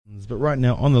happens. But right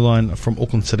now, on the line from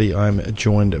Auckland City, I'm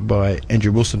joined by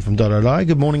Andrew Wilson from Daradai.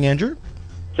 Good morning, Andrew.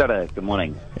 Kia ora, good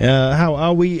morning. How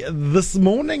are we this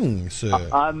morning, sir?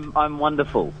 I'm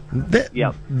wonderful.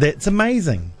 That's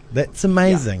amazing. That's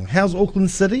amazing. Yeah. How's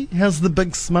Auckland City? How's the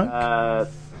big smoke?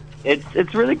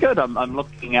 It's really good. I'm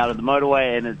looking out at the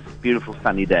motorway and it's a beautiful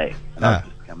sunny day. And I've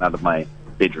just come out of my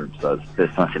bedroom, so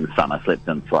there's nice in the sun. I slept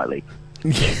in slightly.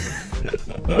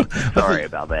 Sorry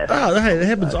about that. Oh, hey, it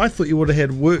happens. I thought you would have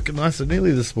had work nice and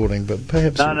early this morning, but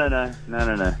perhaps... No. No. All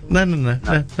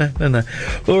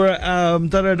right,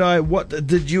 Daradai, what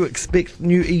did you expect?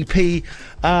 New EP.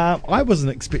 I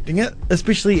wasn't expecting it,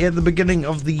 especially at the beginning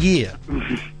of the year.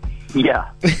 Yeah.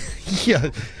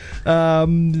 Yeah.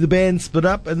 The band split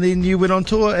up, and then you went on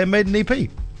tour and made an EP.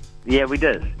 Yeah, we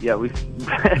did. Yeah, we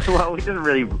didn't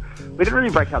really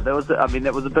break up. That was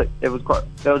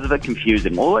a bit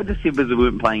confusing. All I just said was we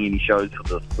weren't playing any shows for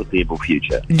the foreseeable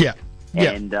future. Yeah.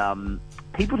 And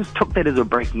people just took that as we're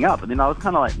breaking up, and then I was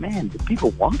kind of like, man, do people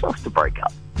want us to break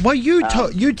up? Well, you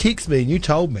texted me and you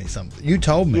told me something. You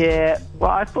told me. Yeah.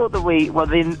 Well, I thought that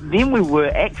then we were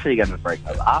actually going to break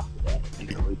up after that.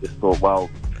 You know, we just thought, well,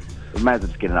 we may as well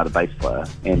just get another bass player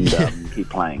and keep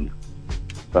playing.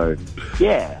 So,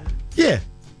 yeah. Yeah.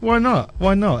 Why not? And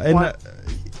why not?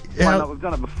 We've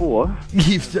done it before.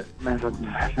 May as well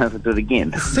do it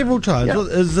again. Several times. Yeah.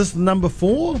 Is this number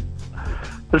 4?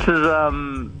 This is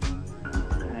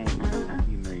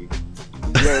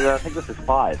I think this is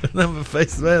 5. number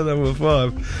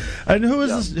 5. And who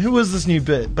is this new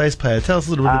bass player? Tell us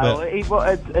a little bit about it.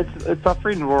 It's our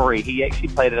friend Rory. He actually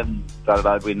played it in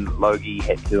Daradai when Logie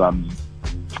had to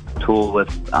tour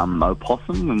with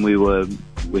Opossum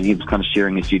when he was kind of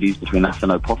sharing his duties between us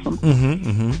and Opossum.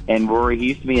 And Rory, he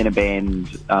used to be in a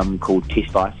band called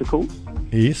Test Icicles.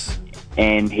 Yes.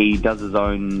 And he does his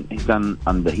own. He's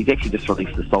actually just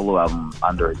released a solo album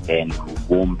under his band called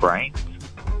Warm Brains.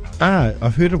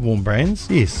 I've heard of Warm Brains.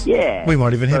 Yes. Yeah. We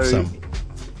might even have some.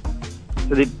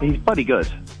 So he's bloody good.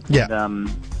 Yeah. And,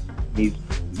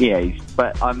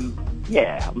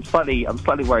 I'm slightly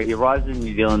worried. He arrives in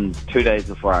New Zealand 2 days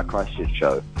before our Christchurch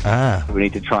show. So we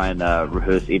need to try and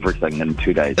rehearse everything in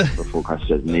 2 days before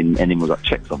Christchurch, and then we've got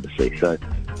chicks, obviously. So.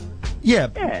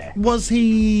 Yeah. Was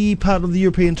he part of the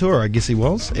European tour? I guess he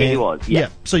was. Yeah, he was. Yeah.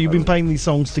 So you've been playing these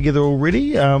songs together already?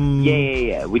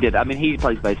 Yeah. We did. I mean, he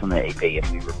plays bass on the EP, and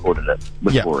we recorded it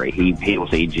with Rory. He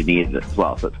also engineered it as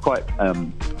well. So it's quite,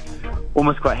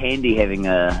 almost quite handy having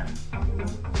a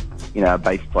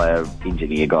bass player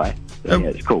engineer guy. So, yeah,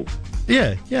 it's cool.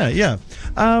 Yeah.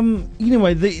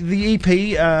 Anyway, the EP,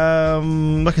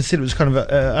 like I said, it was kind of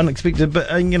unexpected, but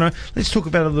let's talk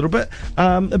about it a little bit.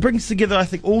 It brings together, I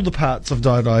think, all the parts of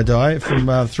Die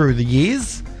from through the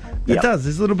years. It does.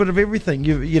 There's a little bit of everything.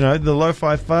 You know, the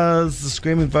lo-fi fuzz, the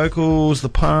screaming vocals, the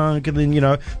punk, and then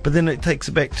but then it takes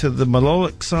it back to the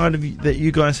melodic side of that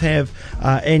you guys have,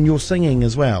 and your singing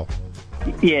as well.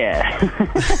 Yeah,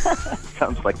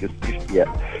 sounds like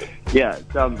Yeah,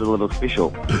 it sounds a little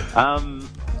special.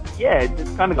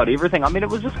 It's kind of got everything. I mean, it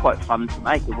was just quite fun to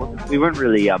make. We weren't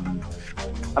really,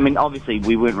 obviously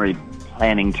we weren't really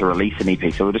planning to release an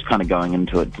EP, so we're just kind of going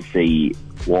into it to see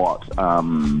what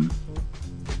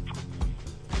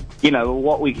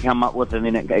we could come up with, and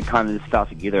then it kind of just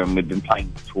started together, and we'd been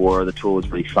playing the tour. The tour was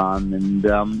really fun, and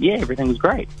everything was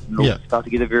great. It all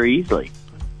started together very easily.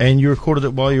 And you recorded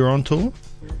it while you were on tour?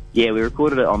 Yeah, we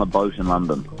recorded it on a boat in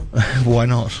London. Why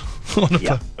not? What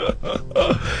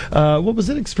was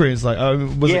that experience like?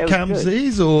 Was it calm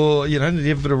seas, or did you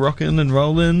have a bit of rocking and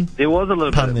rolling? There was a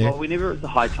little bit. Well, whenever it's a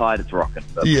high tide, it's rocking.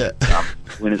 But,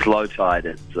 when it's low tide,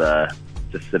 it's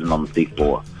just sitting on the sea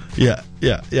floor. Yeah.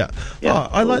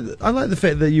 I like the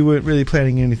fact that you weren't really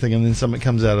planning anything, and then something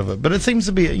comes out of it. But it seems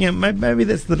to be, maybe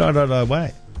that's the Die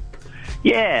way.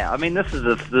 Yeah, I mean, this is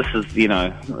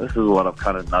what I've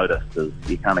kind of noticed is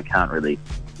you kind of can't really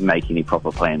make any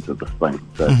proper plans with this thing.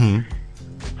 So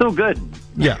it's all good.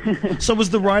 Yeah. So was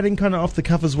the writing kind of off the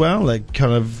cuff as well? Like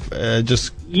kind of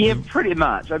just... Yeah, pretty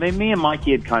much. I mean, me and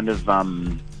Mikey had kind of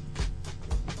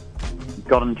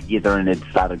gotten together and had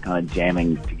started kind of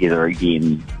jamming together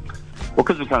again. Well,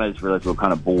 because we kind of just realised we were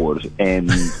kind of bored,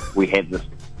 and we had this,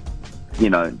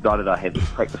 Daradai had this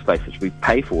practice space which we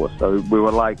pay for. So we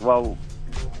were like, well...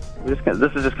 this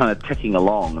is just kind of ticking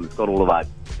along, and it's got all of our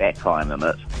back time in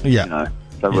it. Yeah.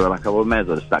 So we were like, we may as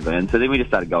well just start going in. So then we just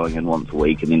started going in once a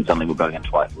week, and then suddenly we're going in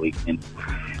twice a week. And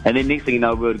And then next thing you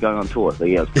know, we were going on tour. So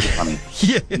yeah, it was pretty funny.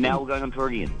 Yeah. And now we're going on tour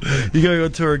again. You're going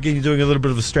on tour again. You're doing a little bit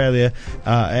of Australia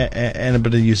and a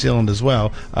bit of New Zealand as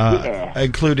well,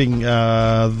 including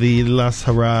the last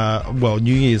hurrah,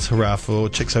 New Year's hurrah for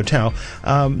Chicks Hotel.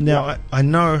 Now, I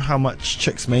know how much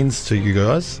Chicks means to you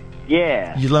guys.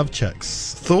 Yeah. You love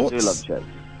Chicks. Thoughts? I do love Chicks.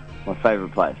 My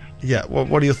favourite place. Yeah.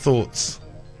 What are your thoughts?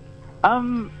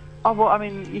 You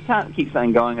can't keep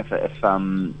something going if it's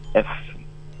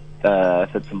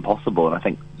impossible. And I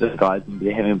think the guys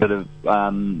are having a bit of,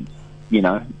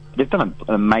 they've done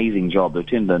an amazing job. They've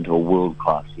turned it into a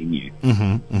world-class venue.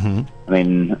 Mm-hmm, mm-hmm. I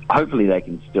mean, hopefully they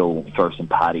can still throw some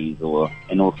parties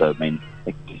and also, they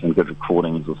can do some good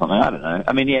recordings or something. I don't know.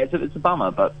 I mean, yeah, it's a bummer,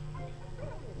 but,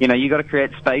 you got to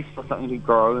create space for something to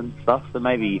grow and stuff. So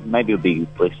maybe it'll be a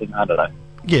blessing. I don't know.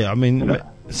 Yeah, I mean,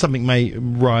 something may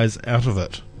rise out of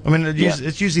it. I mean,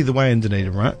 it's usually the way in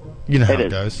Dunedin, right? You know how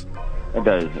it goes. It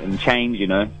does. And change,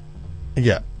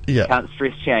 Yeah. Can't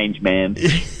stress change, man.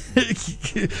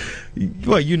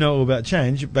 Well, you know all about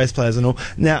change, bass players and all.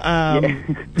 Now,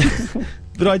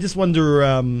 but I just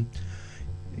wonder,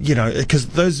 because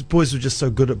those boys were just so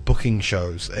good at booking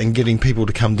shows and getting people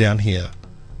to come down here.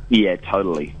 Yeah,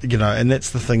 totally. And that's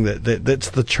the thing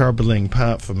that's the troubling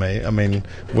part for me. I mean,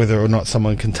 whether or not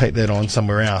someone can take that on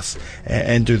somewhere else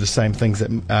and do the same things that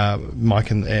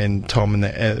Mike and Tom and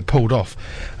that pulled off.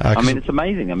 It's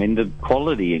amazing. I mean, the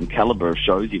quality and caliber of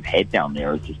shows you've had down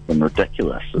there has just been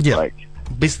ridiculous. It's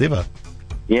best ever.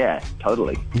 Yeah,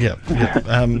 totally. Yeah.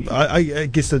 I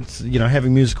guess it's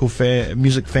having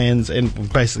music fans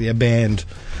and basically a band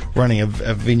running a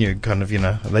venue, kind of,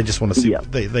 they just want to see.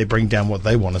 They bring down what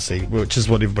they want to see, which is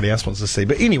what everybody else wants to see.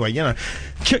 But anyway,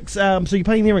 Chicks. So you're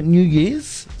playing there at New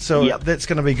Year's, so that's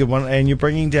going to be a good one. And you're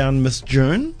bringing down Miss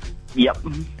June. Yep.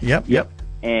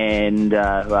 And who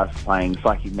else is playing?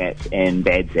 Psychic Matt and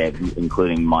Bad Sad,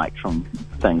 including Mike from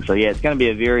Thing. So yeah, it's going to be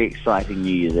a very exciting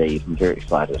New Year's Eve. I'm very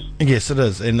excited. Yes, it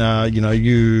is. And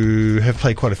you have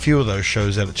played quite a few of those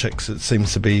shows out at Chicks. It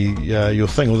seems to be your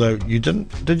thing. Although you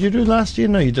didn't. Did you do last year?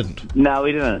 No, you didn't. No,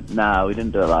 we didn't. No, we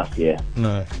didn't do it last year.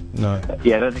 No.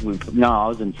 Yeah, I don't think we. No, I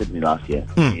was in Sydney last year.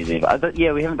 New Year's Eve.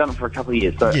 We haven't done it for a couple of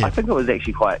years. So I think it was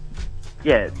actually quite.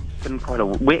 Yeah, it's been quite a.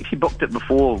 We actually booked it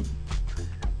before.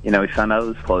 We found out it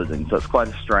was closing, so it's quite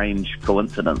a strange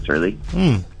coincidence, really.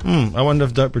 I wonder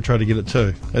if Doper tried to get it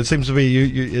too. It seems to be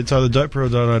you it's either Doper or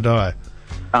Die Die.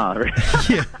 Oh, really?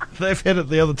 Yeah, they've had it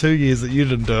the other 2 years that you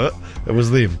didn't do it. It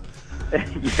was them.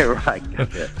 Yeah, right. Yeah.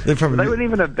 They weren't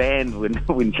even a band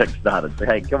when Chicks started. So,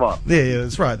 hey, come on. Yeah,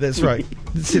 that's right.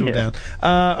 Settle down.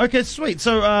 Okay, sweet.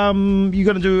 So you're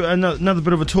going to do another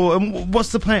bit of a tour. And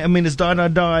what's the plan? I mean, is Die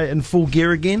Die in full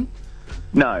gear again?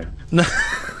 No.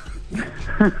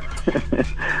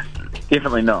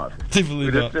 Definitely not. Just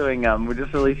doing. We're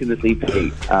just releasing this EP,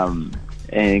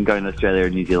 and going to Australia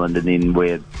and New Zealand, and then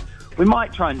we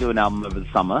might try and do an album over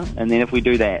the summer, and then if we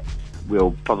do that,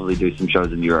 we'll probably do some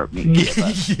shows in Europe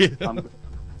next year.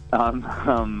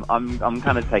 I'm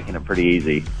kind of taking it pretty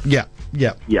easy. Yeah.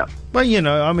 Well,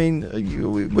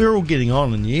 we're all getting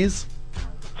on in years.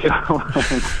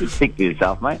 Think to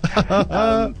yourself, mate.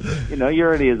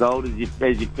 You're only as old as you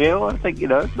feel. I think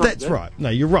that's right. No,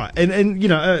 you're right. And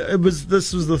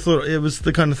this was the thought. It was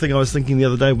the kind of thing I was thinking the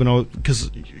other day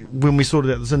when we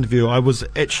sorted out this interview. I was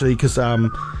actually because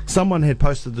someone had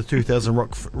posted the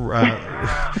 2000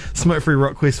 Smoke Free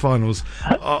Rock Quest finals.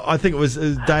 I think it was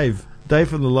Dave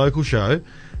from the local show.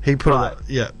 He put it.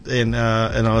 Yeah, and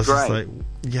I was just like,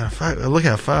 look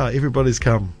how far everybody's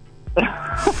come.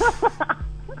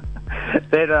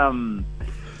 That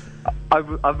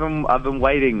I've been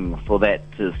waiting for that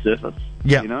to surface.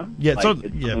 Yeah, it's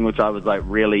something which I was like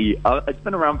really. It's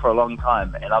been around for a long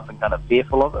time, and I've been kind of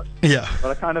fearful of it. Yeah,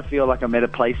 but I kind of feel like I'm at a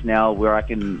place now where I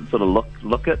can sort of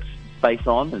look at space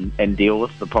on and deal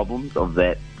with the problems of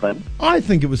that thing. I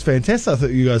think it was fantastic. I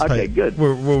thought you guys good.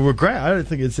 Were great. I don't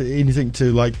think it's anything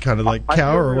to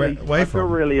cower away from. I feel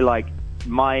really like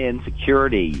my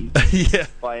insecurity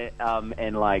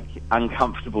and like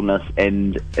uncomfortableness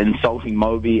and insulting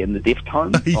Moby and the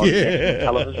Deftones on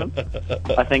television.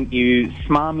 I think you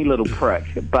smarmy little prick,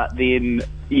 but then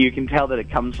you can tell that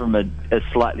it comes from a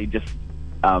slightly just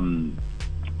an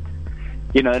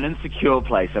insecure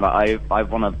place, and I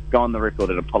want to go on the record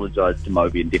and apologise to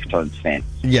Moby and Deftones fans.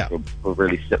 Yeah, for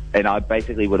really, and I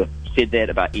basically would have said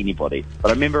that about anybody, but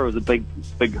I remember it was a big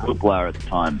hoopla at the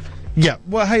time. Yeah,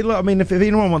 well, hey, look, I mean, if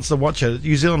anyone wants to watch it,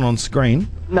 New Zealand on screen.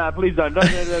 No, please don't.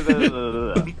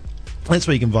 That's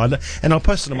where you can find it, and I'll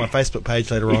post it on my Facebook page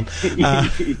later on.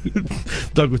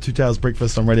 Dog with Two Tails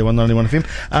Breakfast on Radio 191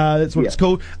 FM. That's what it's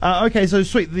called. Okay, so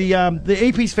sweet. The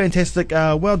EP's fantastic.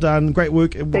 Well done. Great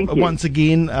work. Once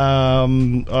again.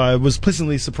 I was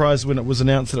pleasantly surprised when it was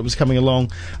announced that it was coming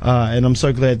along, and I'm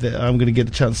so glad that I'm going to get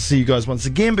a chance to see you guys once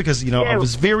again because, I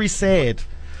was very sad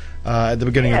at the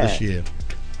beginning of this year.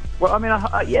 Well, I mean,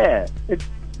 It's,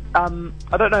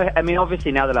 I don't know. I mean,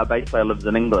 obviously now that our bass player lives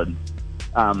in England,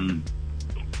 so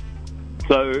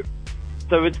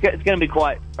it's going to be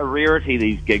quite a rarity,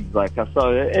 these gigs like us.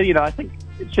 So I think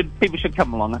people should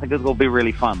come along. I think it'll be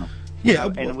really fun. Yeah,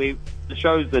 and the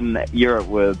shows in Europe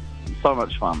were so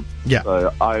much fun. Yeah.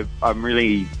 So I'm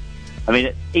really, I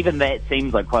mean, even that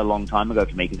seems like quite a long time ago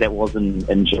for me because that was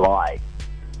in July.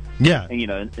 Yeah.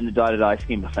 And, in the die-to-die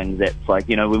scheme of things, that's like,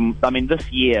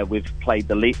 this year we've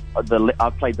played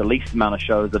I've played the least amount of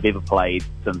shows I've ever played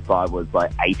since I was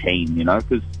like 18,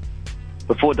 because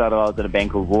before die-to-die I was in a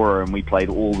band called Roar and we played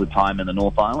all the time in the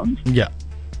North Island. Yeah.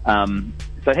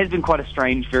 So it has been quite a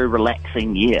strange, very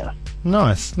relaxing year.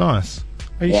 Nice.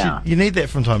 You need that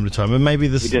from time to time, and maybe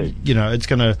this, it's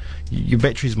gonna, your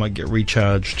batteries might get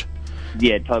recharged.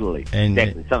 Yeah, totally.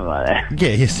 Exactly, something like that.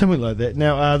 Yeah, something like that.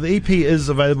 Now, the EP is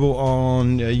available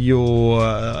on your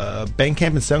Bandcamp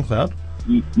and SoundCloud.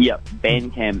 Yep,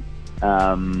 Bandcamp.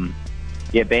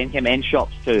 Bandcamp and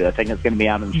shops too. I think it's going to be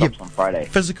out in shops on Friday.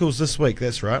 Physicals this week,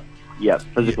 that's right. Yeah,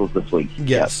 physicals this week.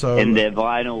 Yeah, yep. so... And their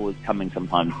vinyl is coming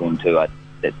sometime soon too.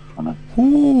 That's kind of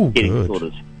getting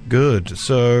sorted. Good.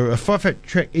 So, a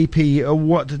 5-track EP,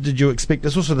 what did you expect?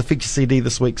 There's also the feature CD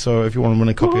this week, so if you want to win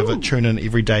a copy of it, tune in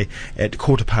every day at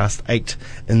 8:15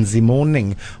 in the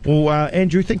morning. Well,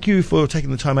 Andrew, thank you for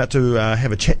taking the time out to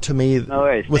have a chat to me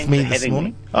with me this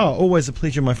morning. Oh, always a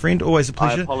pleasure, my friend. Always a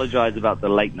pleasure. I apologise about the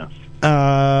lateness.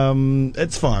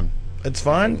 It's fine. It's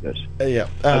fine. Good. Yeah.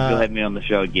 Hope you'll have me on the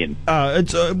show again.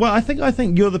 It's well, I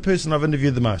think you're the person I've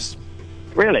interviewed the most.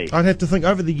 Really? I'd have to think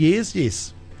over the years.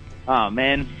 Yes. Oh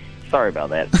man, sorry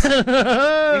about that. next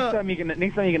time you can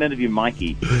interview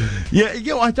Mikey.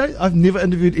 Yeah. I've never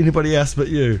interviewed anybody else but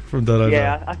you from Dodo.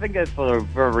 Yeah, I think that's for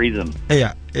a reason.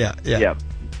 Yeah.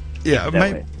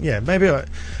 Maybe I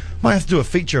might have to do a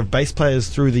feature of bass players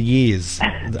through the years.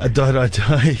 A Dodo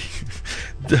journey.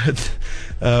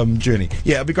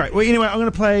 Yeah, it'd be great. Well, anyway, I'm going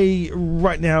to play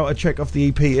right now a track off the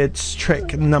EP. It's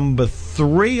track number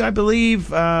 3, I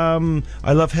believe. I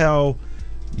love how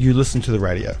you listen to the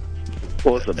radio.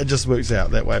 Awesome. It just works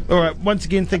out that way. All right, once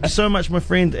again, thank you so much, my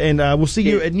friend, and we'll see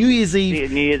you at New Year's Eve. See you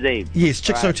at New Year's Eve. Yes,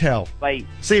 Chicks Hotel. Bye.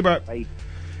 See you, bro. Bye.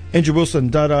 Andrew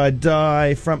Wilson, Die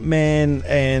frontman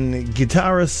and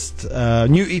guitarist.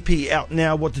 New EP out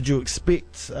now. What did you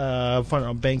expect? Find it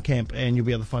on Bandcamp, and you'll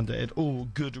be able to find it at all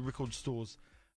good record stores.